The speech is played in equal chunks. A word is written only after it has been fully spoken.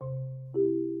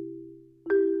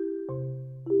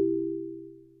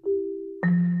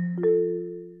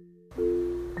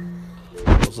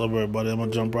What's up, everybody? I'm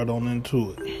gonna jump right on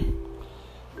into it.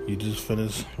 You just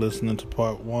finished listening to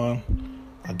part one.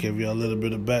 I give you a little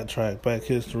bit of back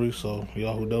history, so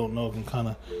y'all who don't know can kind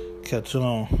of catch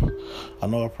on. I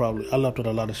know I left with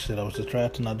a lot of shit. I was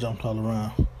distracted and I jumped all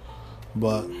around,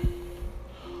 but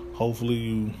hopefully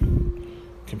you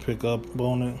can pick up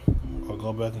on it or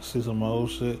go back and see some of my old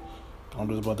shit. I'm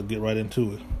just about to get right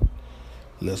into it.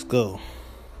 Let's go.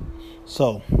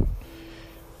 So,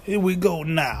 here we go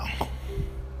now.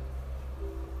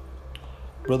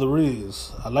 Brother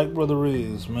Riz. I like Brother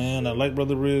Riz, man. I like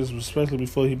Brother Riz, especially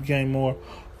before he became more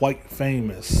white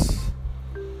famous.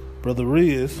 Brother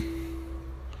Riz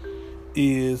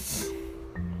is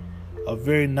a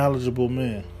very knowledgeable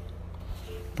man.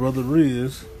 Brother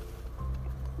Riz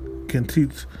can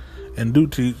teach and do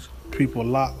teach people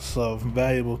lots of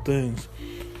valuable things,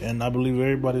 and I believe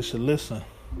everybody should listen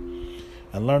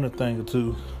and learn a thing or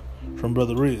two from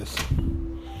Brother Riz.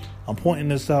 I'm pointing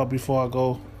this out before I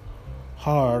go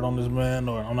hard on this man,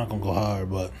 or I'm not going to go hard,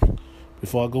 but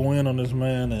before I go in on this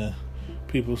man and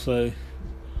people say,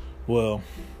 well,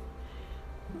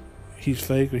 he's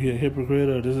fake or he's a hypocrite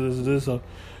or this, or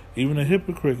even a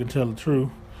hypocrite can tell the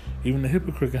truth. Even a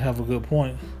hypocrite can have a good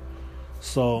point.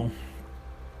 So,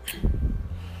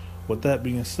 with that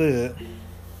being said,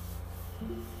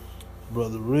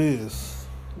 Brother Riz,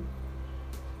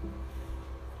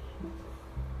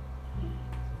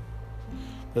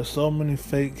 there's so many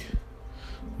fake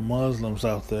Muslims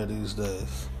out there these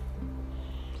days.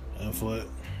 And for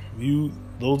you,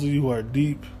 those of you who are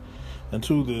deep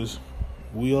into this,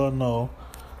 we all know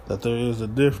that there is a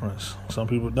difference. Some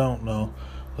people don't know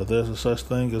that there's a such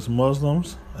thing as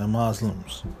Muslims and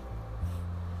Muslims.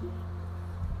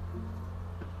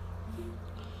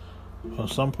 From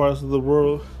some parts of the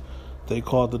world, they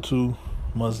call the two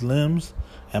Muslims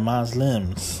and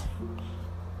Muslims.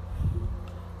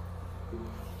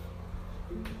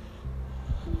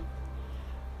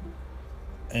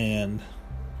 And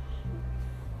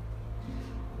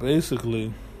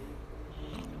basically,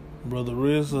 Brother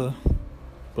Riz I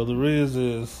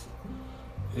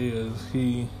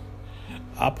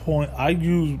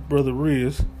use Brother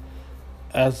Riz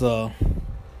as a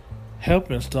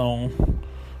helping stone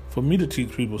for me to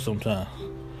teach people sometimes.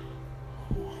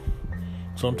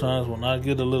 Sometimes when I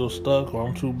get a little stuck or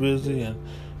I'm too busy and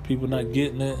people not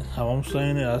getting it, how I'm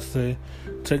saying it, I say,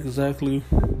 take exactly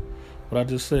what I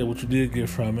just said, what you did get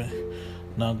from it.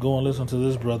 Now go and listen to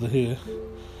this brother here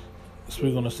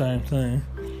speak on the same thing.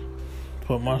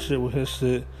 Put my shit with his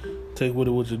shit. Take with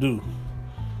it what you do.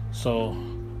 So,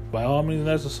 by all means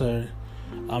necessary,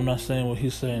 I'm not saying what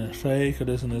he's saying is fake or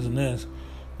this and this and this.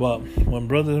 But when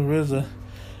Brother RZA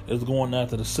is going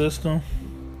after the system,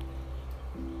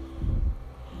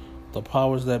 the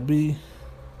powers that be,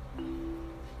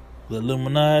 the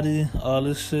Illuminati, all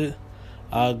this shit,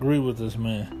 I agree with this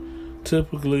man.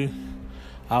 Typically,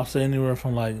 I'll say anywhere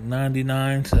from like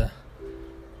 91 to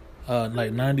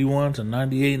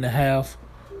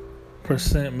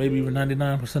 98.5%, maybe even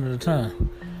 99% of the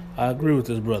time. I agree with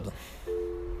this brother.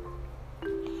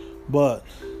 But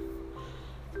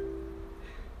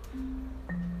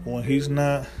when he's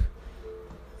not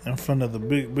in front of the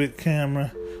big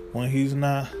camera, when he's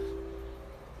not,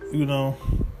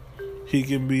 he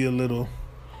can be a little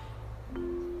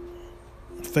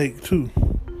fake too.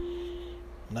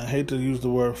 And I hate to use the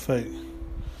word fake,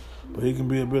 but he can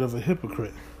be a bit of a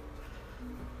hypocrite.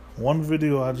 One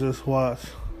video I just watched,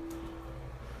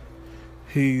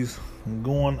 he's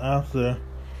going on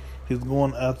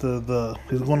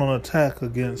attack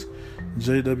against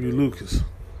J.W. Lucas.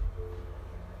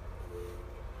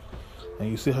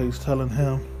 And you see how he's telling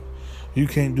him, you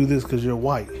can't do this because you're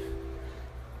white.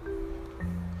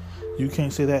 You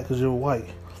can't say that because you're white.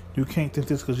 You can't think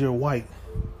this because you're white.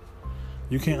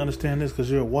 You can't understand this because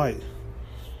you're white.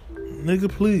 Nigga,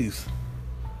 please.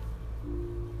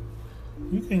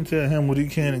 You can't tell him what he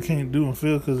can and can't do and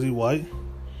feel because he white.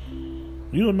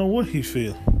 You don't know what he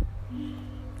feel.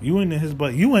 You ain't in his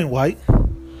body. You ain't white.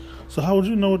 So how would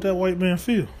you know what that white man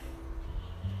feel?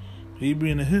 He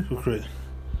being a hypocrite.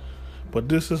 But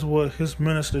this is what his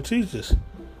minister teaches.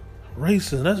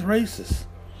 Racist. That's racist.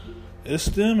 It's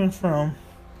stemming from,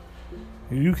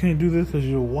 you can't do this because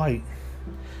you're white.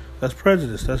 That's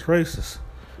prejudice. That's racist.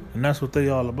 And that's what they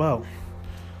all about.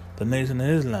 The Nation of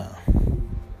Islam.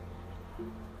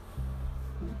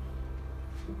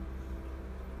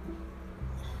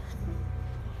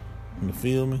 You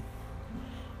feel me?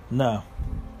 Now,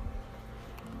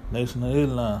 Nation of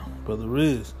Islam, Brother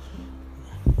Riz.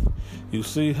 You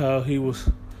see how he was,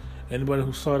 anybody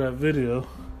who saw that video,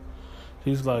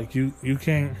 he's like, you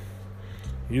can't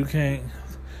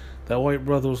That white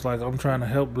brother was like, I'm trying to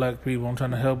help black people. I'm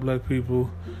trying to help black people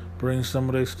bring some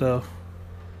of their stuff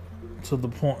to the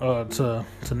point, to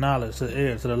knowledge, to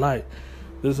air, to the light.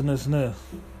 This and this and this.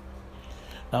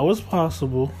 Now, it's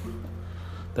possible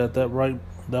that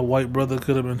white brother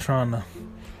could have been trying to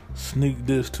sneak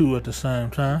this too at the same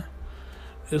time.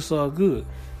 It's all good.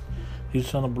 He's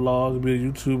trying to blog, be a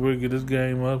YouTuber, get his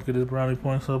game up, get his brownie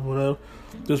points up, whatever.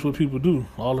 This is what people do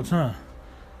all the time.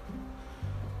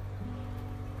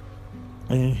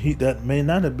 And that may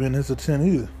not have been his intent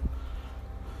either.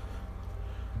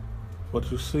 But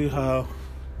you see how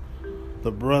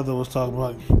the brother was talking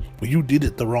about, well, you did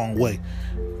it the wrong way.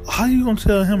 How you gonna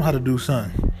tell him how to do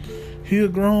something? He a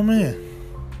grown man.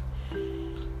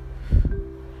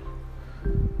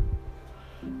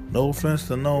 No offense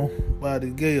to nobody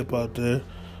gay up out there,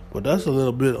 but that's a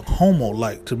little bit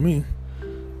homo-like to me.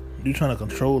 You trying to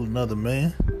control another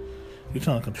man? You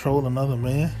trying to control another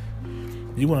man?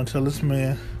 You want to tell this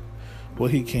man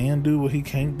what he can do, what he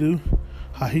can't do,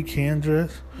 how he can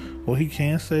dress, what he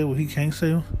can say, what he can't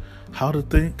say, how to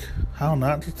think, how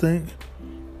not to think,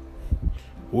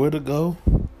 where to go.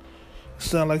 It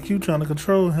sound like you trying to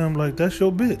control him like that's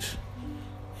your bitch.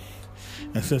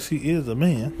 And since he is a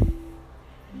man,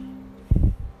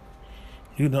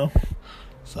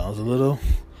 sounds a little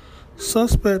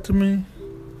suspect to me.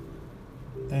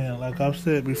 And like I've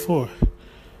said before,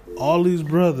 all these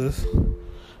brothers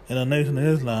in the Nation of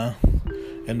Islam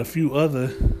and a few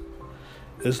other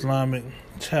Islamic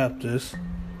chapters,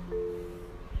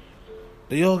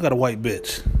 they all got a white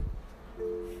bitch.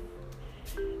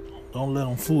 Don't let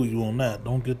them fool you on that.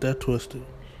 Don't get that twisted.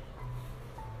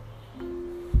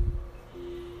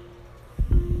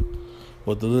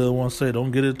 What the little ones say,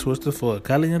 don't get it twisted for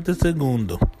caliente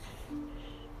segundo.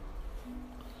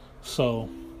 So,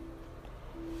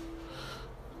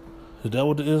 is that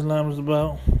what the Islam is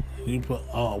about? You put,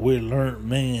 we're learned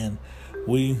man.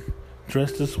 We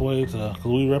dress this way because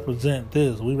we represent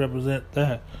this. We represent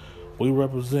that. We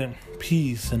represent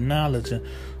peace and knowledge. And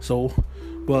so,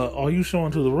 but all you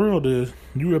showing to the world is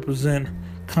you represent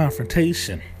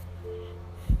confrontation.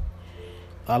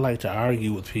 I like to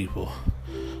argue with people.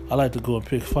 I like to go and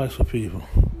pick fights with people.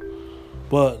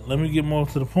 But let me get more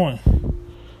to the point.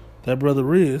 That brother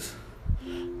Riz,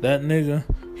 that nigga,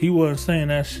 he wasn't saying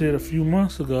that shit a few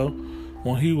months ago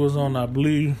when he was on, I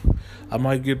believe, I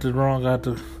might get this wrong, I have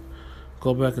to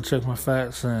go back and check my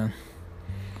facts or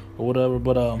whatever,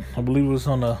 but I believe it was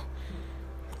on the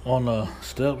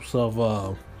steps of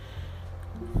I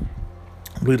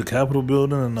believe the Capitol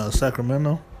building in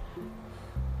Sacramento.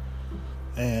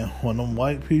 And when them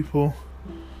white people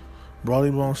brought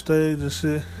him on stage and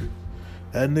shit,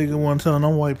 that nigga wasn't telling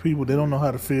them white people they don't know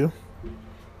how to feel.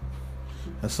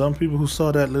 And some people who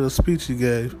saw that little speech he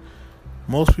gave,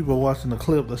 most people watching the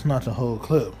clip, that's not the whole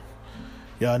clip.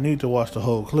 Y'all need to watch the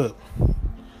whole clip.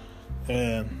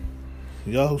 And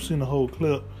y'all who seen the whole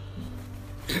clip,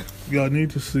 y'all need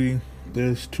to see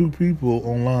there's 2 people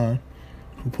online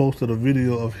who posted a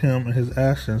video of him and his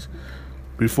actions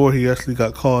before he actually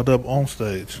got called up on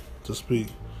stage to speak.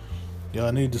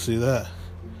 Y'all need to see that.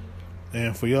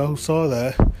 And for y'all who saw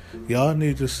that, y'all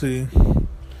need to see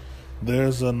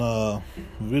there's a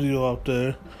video out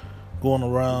there going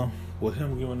around with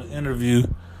him giving an interview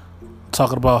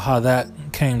talking about how that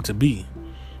came to be,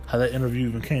 how that interview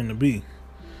even came to be,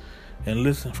 and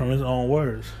listen from his own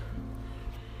words.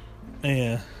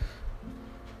 And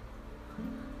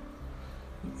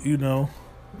he made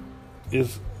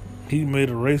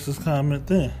a racist comment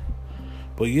then,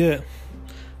 but yet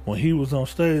when he was on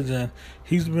stage, and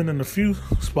he's been in a few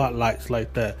spotlights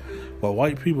like that where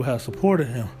white people have supported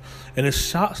him, and it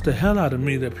shocks the hell out of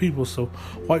me that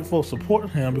white folks support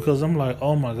him, because I'm like,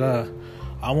 oh my God,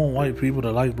 I want white people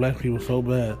to like black people so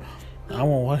bad. I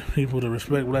want white people to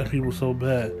respect black people so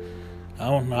bad.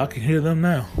 I can hear them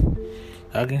now.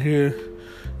 I can hear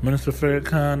Minister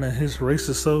Farrakhan and his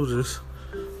racist soldiers,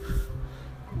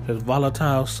 his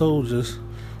volatile soldiers.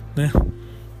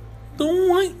 The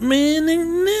white man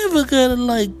ain't never gotta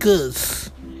like us.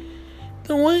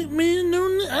 The white man,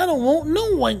 I don't want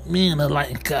no white man to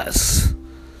like us.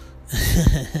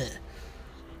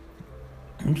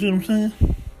 You see what I'm saying?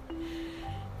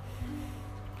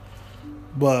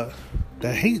 But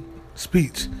that hate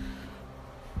speech,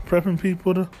 prepping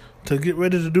people to get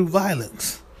ready to do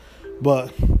violence.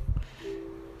 But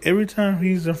every time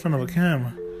he's in front of a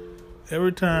camera,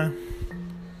 every time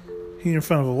he in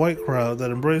front of a white crowd that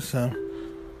embrace him,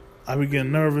 I be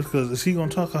getting nervous, because is he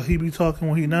gonna talk how he be talking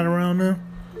when he not around them?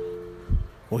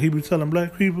 What he be telling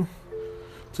black people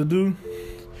to do?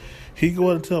 He go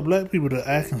out and tell black people to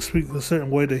act and speak a certain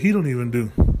way that he don't even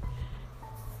do.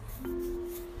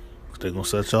 they're going to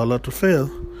set y'all up to fail.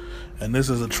 And this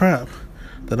is a trap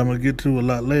that I'm going to get to a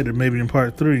lot later, maybe in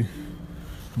part 3.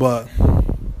 But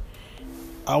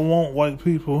I want white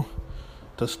people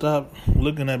to stop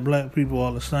looking at black people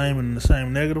all the same in the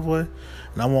same negative way.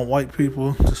 And I want white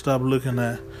people to stop looking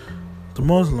at the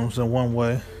Muslims in one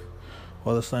way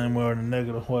or the same way or in a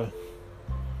negative way.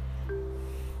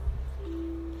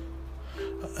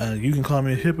 And you can call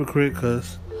me a hypocrite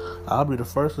because I'll be the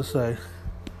first to say,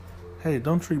 hey,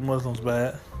 don't treat Muslims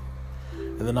bad.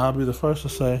 And then I'll be the first to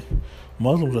say,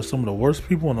 Muslims are some of the worst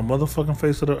people on the motherfucking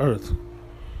face of the earth.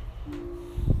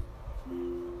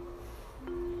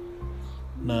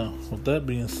 Now, with that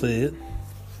being said,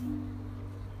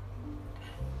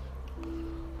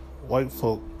 white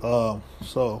folk,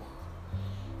 so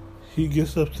he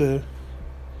gets up there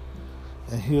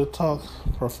and he'll talk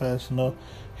professional,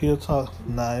 he'll talk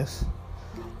nice,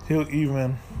 he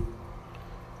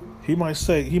might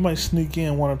sneak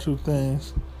in one or two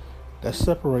things that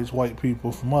separates white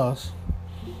people from us,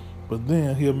 but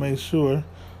then he'll make sure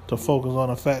to focus on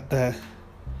the fact that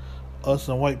us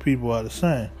and white people are the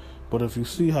same. But if you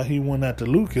see how he went at the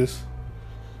Lucas,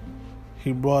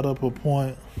 he brought up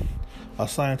a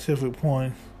scientific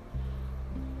point,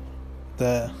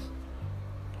 that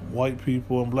white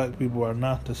people and black people are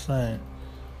not the same.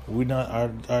 Our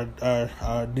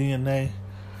DNA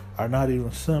are not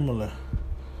even similar.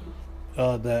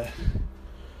 That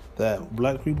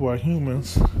black people are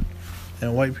humans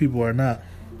and white people are not.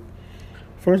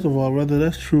 First of all, whether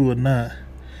that's true or not,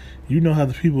 you know how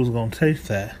the people is gonna take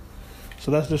that. So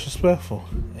that's disrespectful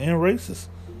and racist.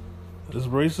 It's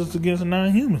racist against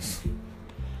non-humans.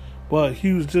 But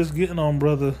he was just getting on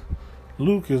Brother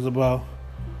Lucas about,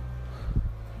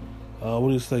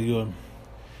 your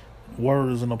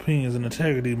words and opinions and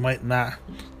integrity might not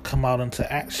come out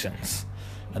into actions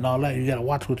and all that. You gotta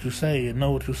watch what you say and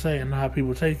know what you say and know how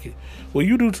people take it. Well,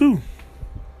 you do too.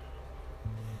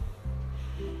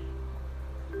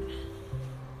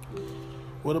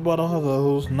 What about all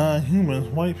those non-humans,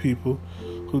 white people,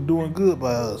 who doing good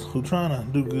by us, who trying to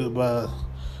do good by us?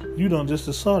 You don't just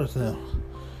assault them.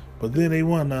 But then they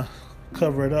want to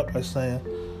cover it up by saying,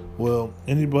 well,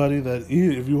 anybody that,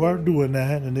 if you are doing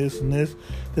that and this, then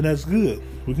that's good.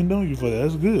 We condone you for that.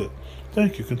 That's good.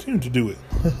 Thank you. Continue to do it.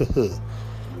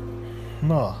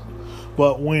 No.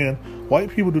 But when white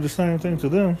people do the same thing to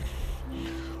them,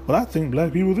 well, I think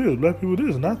black people this,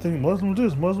 and I think Muslims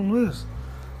this.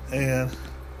 And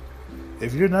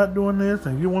if you're not doing this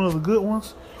and you're one of the good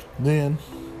ones, then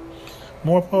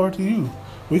more power to you.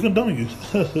 We condone you.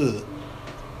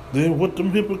 Then what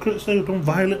them hypocrites say, what them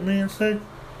violent men say,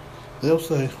 they'll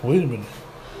say, wait a minute,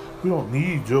 we don't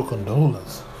need your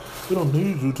condolence. We don't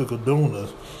need you to condone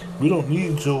us. We don't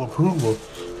need your approval.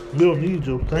 We don't need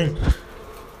your thanks.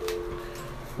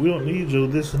 We don't need your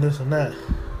this and this and that.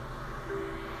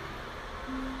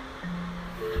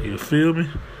 You feel me?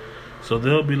 So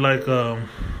they'll be like,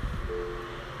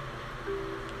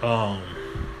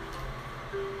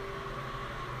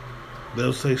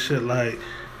 they'll say shit like,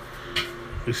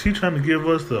 is he trying to give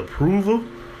us the approval?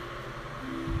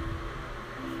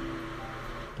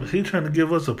 Is he trying to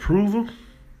give us approval?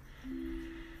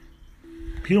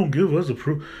 He don't give us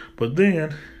approval. But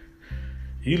then,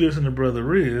 you listen to Brother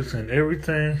Riz and every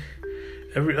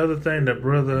other thing that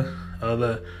Brother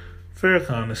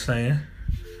Farrakhan is saying,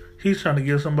 he's trying to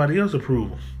give somebody else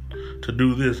approval to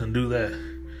do this and do that.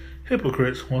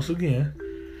 Hypocrites, once again.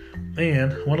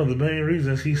 And one of the main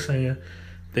reasons he's saying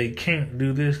they can't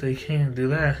do this, they can't do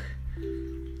that,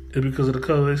 is because of the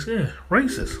color of their skin.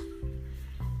 Racist.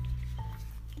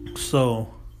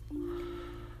 So,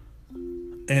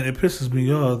 and it pisses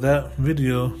me off. That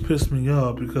video pissed me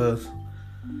off because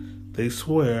they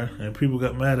swear, and people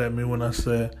got mad at me when I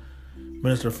said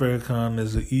Minister Farrakhan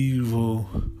is an evil,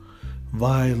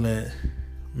 violent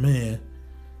man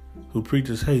who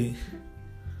preaches hate.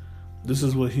 This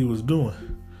is what he was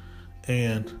doing.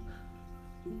 And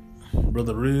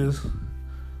Brother Riz,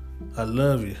 I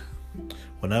love you.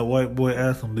 When that white boy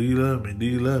asked him, do you love me? Do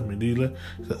you love me? Do you love me?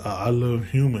 He said, I love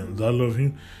humans. I love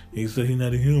him. He said he's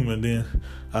not a human. Then,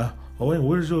 wait,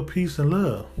 where's your peace and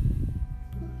love?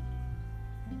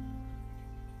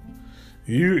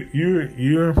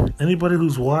 You're anybody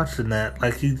who's watching that,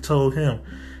 like he told him,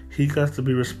 he got to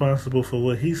be responsible for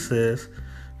what he says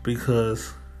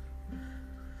because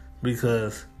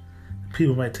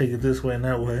people might take it this way and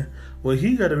that way. Well,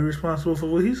 he got to be responsible for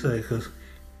what he said because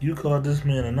you called this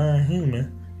man a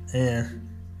non-human and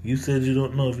you said you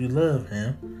don't know if you love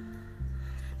him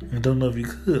and don't know if you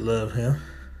could love him.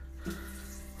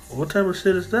 What type of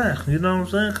shit is that? You know what I'm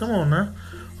saying? Come on now.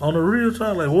 On the real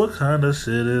talk, like, what kind of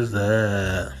shit is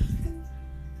that?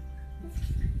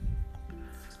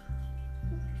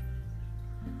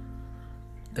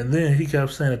 And then he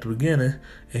kept saying at the beginning,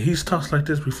 and he's talked like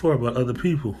this before about other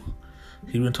people.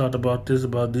 He even talked about this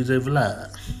about DJ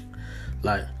Vlad.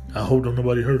 Like, I hope don't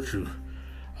nobody hurt you.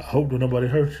 I hope don't nobody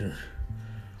hurt you.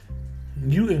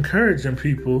 You encouraging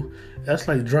people, that's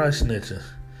like dry snitching.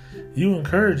 You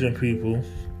encouraging people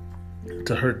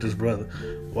to hurt this brother.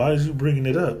 Why is you bringing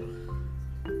it up?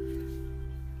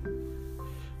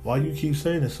 Why you keep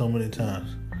saying it so many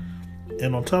times?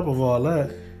 And on top of all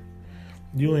that,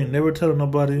 you ain't never telling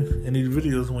nobody in these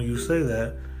videos when you say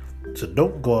that, so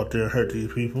don't go out there and hurt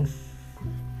these people.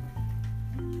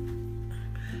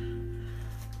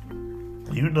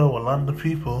 You know a lot of the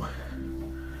people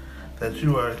that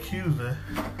you are accusing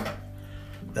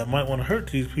that might want to hurt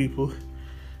these people,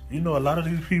 you know a lot of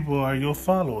these people are your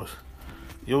followers,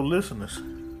 your listeners.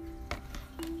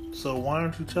 So why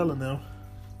aren't you telling them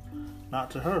not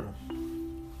to hurt them?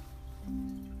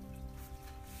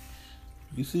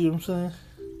 You see what I'm saying?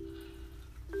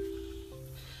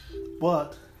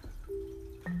 But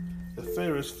if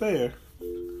fair is fair,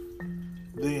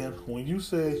 then when you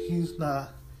say he's not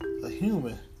a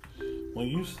human, when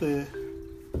you said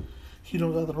he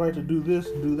don't got the right to do this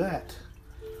and do that,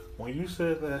 when you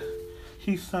said that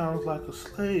he sounds like a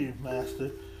slave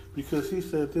master because he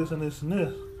said this and this and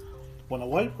this, when a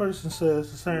white person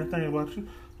says the same thing about you,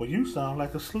 well, you sound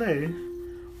like a slave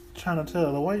trying to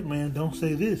tell a white man, don't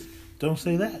say this, don't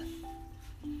say that.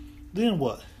 Then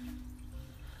what?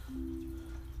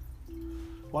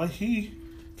 Why he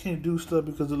can't do stuff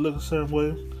because it looks a certain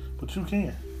way, but you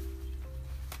can?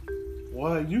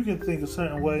 Why you can think a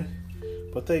certain way,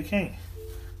 but they can't,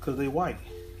 because they white?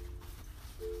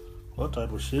 What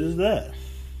type of shit is that?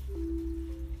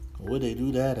 Where they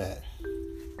do that at?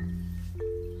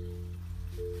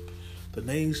 The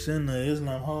Nation of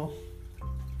Islam, huh?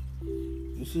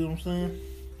 You see what I'm saying?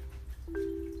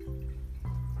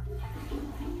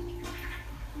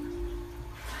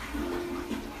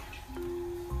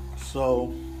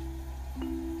 So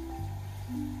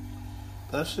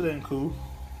that shit ain't cool.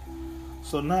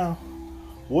 So now,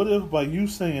 what if by you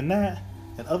saying that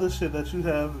and other shit that you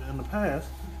have in the past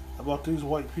about these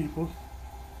white people,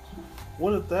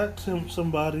 what if that tempts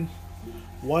somebody,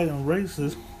 white and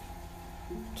racist,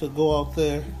 to go out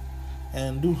there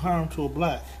and do harm to a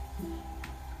black?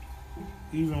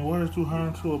 Even worse, do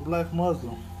harm to a black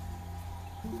Muslim.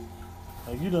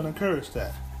 Like, you don't encourage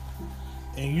that.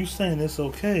 And you saying it's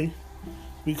okay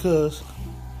because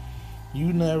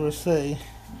you never say,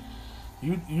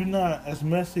 you're not as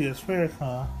messy as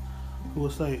Farrakhan, who will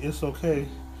say it's okay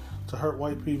to hurt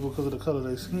white people because of the color of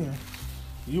their skin.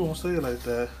 You won't say it like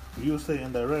that. You'll say it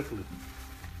indirectly.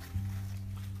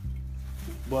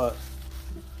 But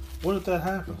what if that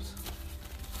happens?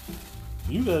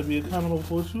 You gotta be accountable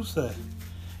for what you say.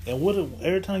 And what if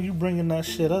every time you bringing that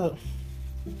shit up,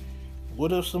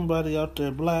 what if somebody out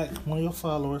there, black, one of your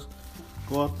followers,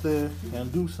 go out there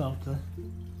and do something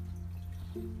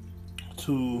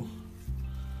to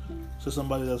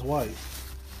somebody that's white,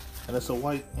 and it's a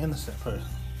white innocent person?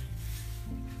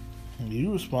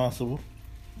 You responsible.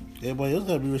 Everybody else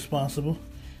gotta be responsible.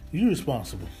 You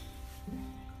responsible.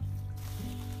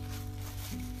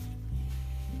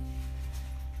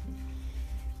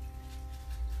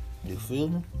 You feel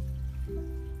me?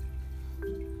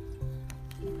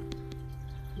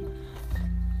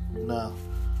 Now,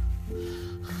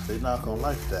 they not gonna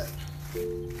like that.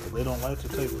 They don't like to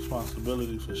take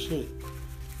responsibility for shit.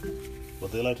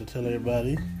 But they like to tell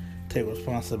everybody, take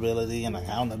responsibility and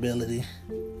accountability.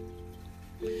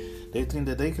 They think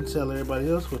that they can tell everybody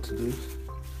else what to do,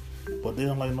 but they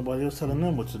don't like nobody else telling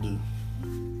them what to do.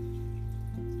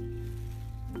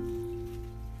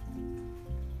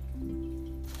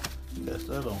 Guess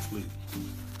that don't sleep.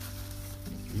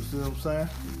 You see what I'm saying?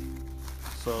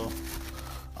 So,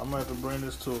 I'm going to have to bring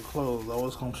this to a close. I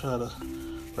was going to try to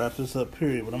wrap this up,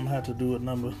 period, but I'm going to have to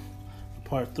do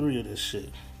part 3 of this shit.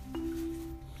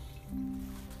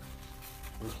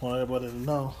 Just want everybody to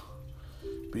know,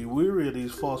 be weary of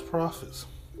these false prophets.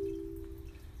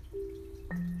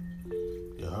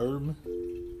 You heard me?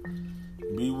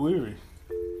 Be weary.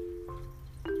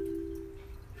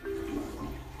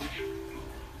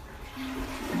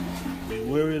 Be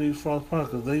weary of these false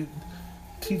prophets, because they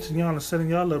teaching y'all and setting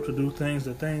y'all up to do things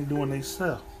that they ain't doing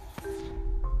themselves.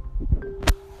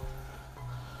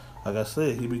 Like I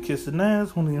said, he be kissing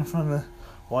ass when he in front of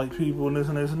white people and this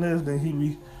and this and this. Then he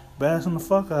be bashing the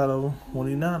fuck out of them when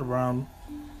he not around them.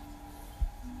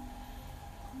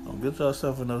 Don't get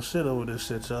yourself in no shit over this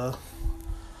shit, y'all.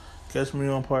 Catch me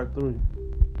on part 3.